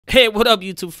Hey, what up,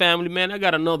 YouTube family, man? I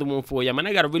got another one for you, man.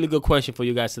 I got a really good question for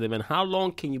you guys today, man. How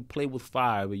long can you play with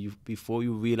fire before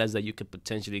you realize that you could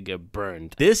potentially get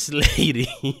burned? This lady,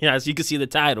 as you can see the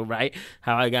title, right?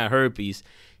 How I Got Herpes.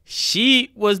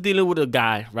 She was dealing with a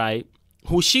guy, right?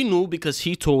 Who she knew because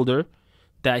he told her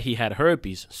that he had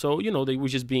herpes. So, you know, they were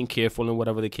just being careful and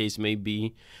whatever the case may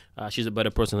be. She's a better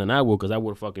person than I would, because I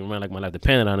would have fucking run like my life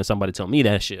depended on it. Somebody tell me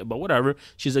that shit. But whatever.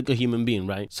 She's a good human being,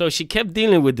 right? So she kept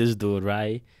dealing with this dude,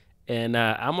 right? And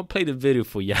I'm going to play the video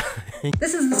for y'all.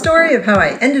 This is the story of how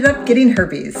I ended up getting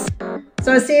herpes.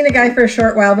 So I was seeing a guy for a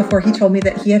short while before he told me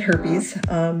that he had herpes.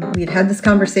 We'd had this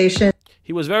conversation.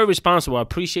 He was very responsible. I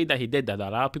appreciate that he did that. A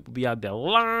lot of people be out there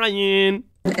lying.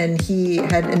 And he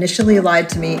had initially lied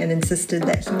to me and insisted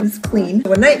that he was clean.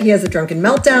 One night he has a drunken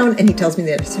meltdown and he tells me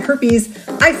that it's herpes.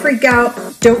 I freak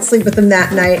out, don't sleep with him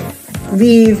that night,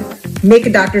 leave, make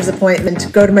a doctor's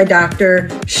appointment, go to my doctor.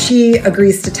 She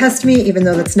agrees to test me, even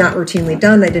though that's not routinely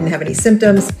done. I didn't have any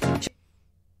symptoms.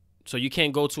 So you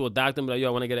can't go to a doctor and be like, yo,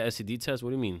 I want to get an STD test? What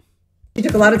do you mean? She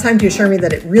took a lot of time to assure me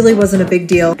that it really wasn't a big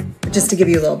deal. But just to give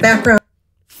you a little background.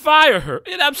 Fire her.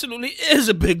 It absolutely is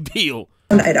a big deal.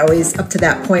 I'd always, up to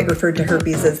that point, referred to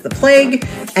herpes as the plague,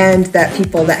 and that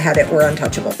people that had it were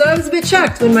untouchable. So I was a bit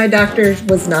shocked when my doctor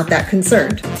was not that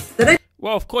concerned.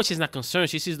 Well, of course she's not concerned.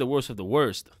 She sees the worst of the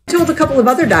worst. I told a couple of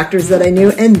other doctors that I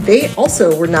knew, and they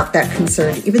also were not that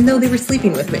concerned, even though they were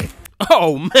sleeping with me.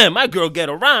 Oh, man, my girl get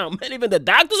around. Man, even the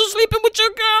doctors are sleeping with your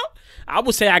girl? I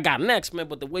would say I got next, man,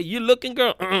 but the way you looking,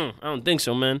 girl, I don't think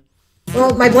so, man.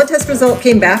 Well, my blood test result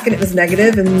came back and it was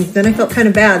negative, and then I felt kind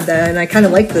of bad then. I kind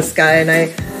of liked this guy, and I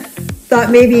thought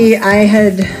maybe I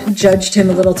had judged him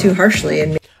a little too harshly.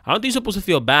 And I don't think you're supposed to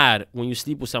feel bad when you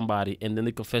sleep with somebody and then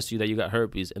they confess to you that you got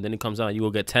herpes, and then it comes out and you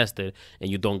go get tested and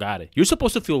you don't got it. You're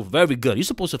supposed to feel very good. You're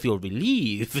supposed to feel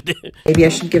relieved. Maybe I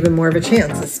should give him more of a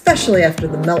chance, especially after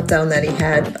the meltdown that he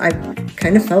had. I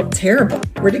kind of felt terrible.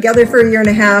 We're together for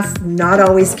 1.5 years, not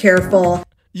always careful.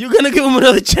 You're gonna give him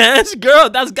another chance? Girl,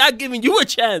 that's God giving you a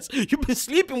chance. You've been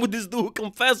sleeping with this dude who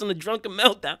confessed on a drunken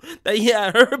meltdown that he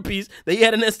had herpes, that he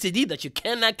had an STD that you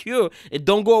cannot cure. It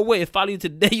don't go away. It follow you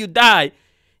today you die.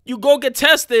 You go get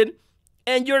tested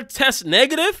and your test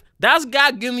negative? That's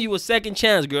God giving you a second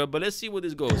chance, girl. But let's see where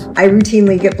this goes. I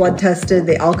routinely get blood tested.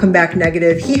 They all come back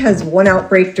negative. He has one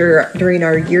outbreak during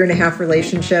our 1.5 year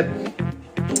relationship.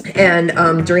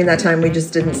 And during that time, we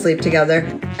just didn't sleep together.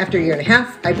 After 1.5 years,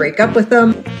 I break up with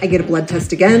them. I get a blood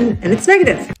test again, and it's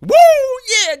negative. Woo!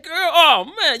 Yeah, girl.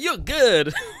 Oh, man, you're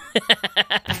good.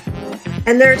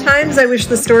 And there are times I wish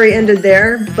the story ended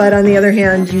there, but on the other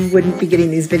hand, you wouldn't be getting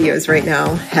these videos right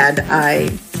now had I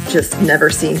just never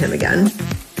seen him again.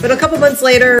 But a couple months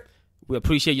later, we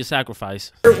appreciate your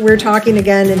sacrifice. We're talking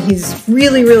again, and he's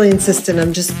really, really insistent.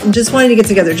 I'm just wanting to get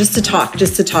together, just to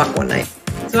talk one night.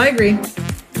 So I agree.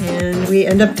 And we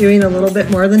end up doing a little bit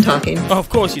more than talking. Oh, of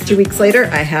course you do. 2 weeks later,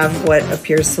 I have what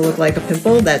appears to look like a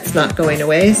pimple that's not going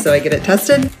away, so I get it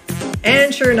tested.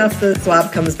 And sure enough, the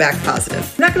swab comes back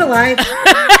positive. I'm not gonna lie.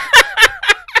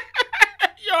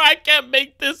 Yo, I can't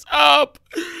make this up.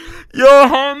 Yo,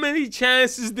 how many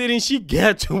chances didn't she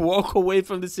get to walk away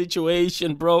from the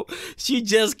situation, bro? She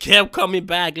just kept coming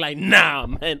back like, nah,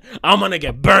 man, I'm gonna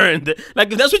get burned.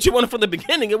 Like, if that's what you wanted from the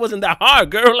beginning, it wasn't that hard,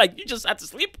 girl. Like, you just had to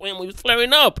sleep with him when he was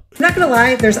flaring up. I'm not gonna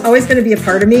lie, there's always gonna be a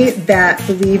part of me that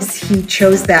believes he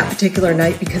chose that particular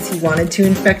night because he wanted to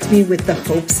infect me with the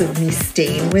hopes of me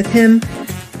staying with him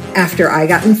after I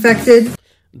got infected.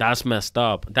 That's messed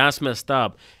up. That's messed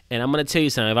up. And I'm going to tell you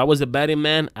something. If I was a betting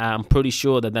man, I'm pretty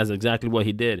sure that that's exactly what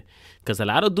he did. Because a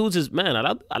lot of dudes is, man, a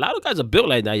lot of guys are built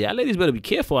like that. Yeah, ladies better be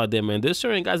careful out there, man. There's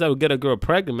certain guys that will get a girl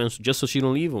pregnant, man, just so she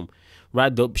don't leave them.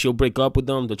 Right? She'll break up with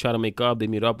them. They'll try to make up. They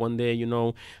meet up one day, you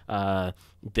know.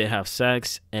 They have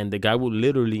sex. And the guy will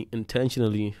literally,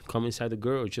 intentionally come inside the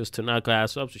girl just to knock her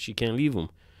ass up so she can't leave him.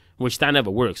 Which that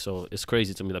never works. So it's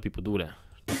crazy to me that people do that.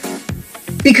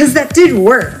 Because that did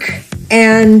work.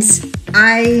 And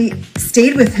I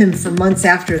stayed with him for months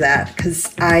after that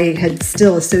because I had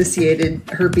still associated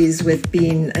herpes with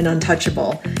being an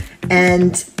untouchable.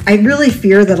 And I really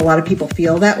fear that a lot of people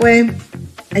feel that way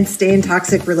and stay in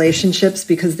toxic relationships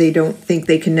because they don't think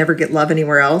they can never get love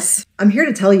anywhere else. I'm here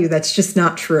to tell you that's just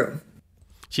not true.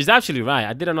 She's actually right.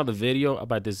 I did another video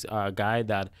about this guy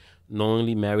that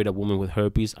knowingly married a woman with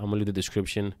herpes. I'm going to leave the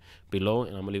description below,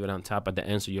 and I'm going to leave it on top at the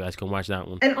end so you guys can watch that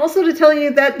one. And also to tell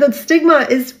you that the stigma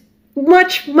is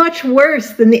much, much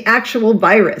worse than the actual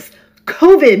virus.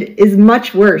 COVID is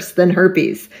much worse than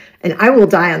herpes, and I will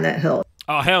die on that hill.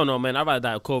 Oh, hell no, man. I'd rather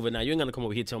die of COVID. Now, you ain't going to come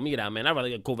over here and tell me that, man. I'd rather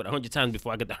get COVID 100 times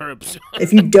before I get the herpes.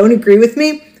 If you don't agree with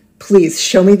me, please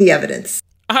show me the evidence.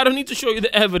 I don't need to show you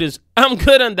the evidence. I'm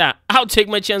good on that. I'll take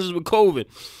my chances with COVID.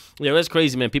 Yeah, that's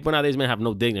crazy, man. People nowadays, man, have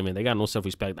no dignity, man. They got no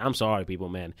self-respect. I'm sorry, people,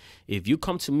 man. If you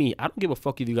come to me, I don't give a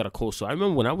fuck if you got a cold sore. I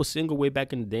remember when I was single way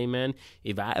back in the day, man,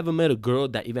 if I ever met a girl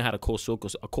that even had a cold sore,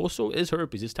 because a cold sore is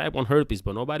herpes. It's type 1 herpes,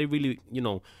 but nobody really,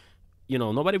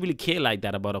 nobody really care like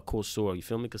that about a cold sore. You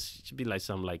feel me? Because it should be like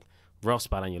some, like, rough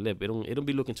spot on your lip. It don't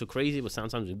be looking too crazy, but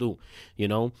sometimes you do,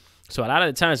 So a lot of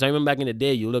the times, I remember back in the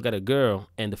day, you look at a girl,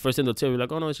 and the first thing they'll tell you,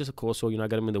 like, oh, no, it's just a cold sore. I got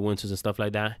them in the winters and stuff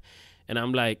like that. And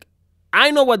I'm like, I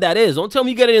know what that is. Don't tell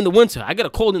me you get it in the winter. I get a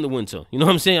cold in the winter. You know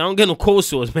what I'm saying? I don't get no cold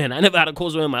sores, man. I never had a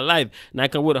cold sore in my life, and I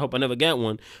can hope I never get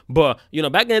one. But,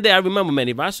 back in the day, I remember, man,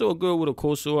 if I saw a girl with a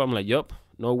cold sore, I'm like, yup,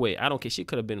 no way. I don't care. She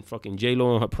could have been fucking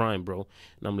J-Lo in her prime, bro.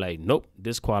 And I'm like, nope,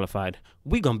 disqualified.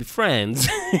 We gonna be friends.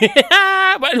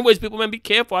 But anyways, people, man, be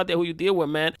careful out there who you deal with,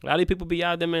 man. A lot of people be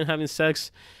out there, man, having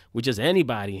sex with just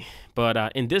anybody.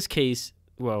 But in this case,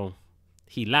 well,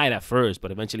 he lied at first, but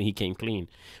eventually he came clean.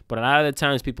 But a lot of the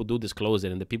times people do disclose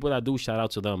it. And the people that do, shout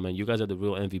out to them, man. You guys are the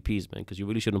real MVPs, man, because you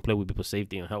really shouldn't play with people's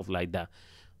safety and health like that.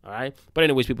 All right? But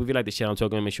anyways, people, if you like the shit I'm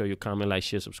talking about, make sure you comment, like,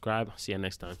 share, subscribe. See you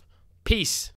next time. Peace.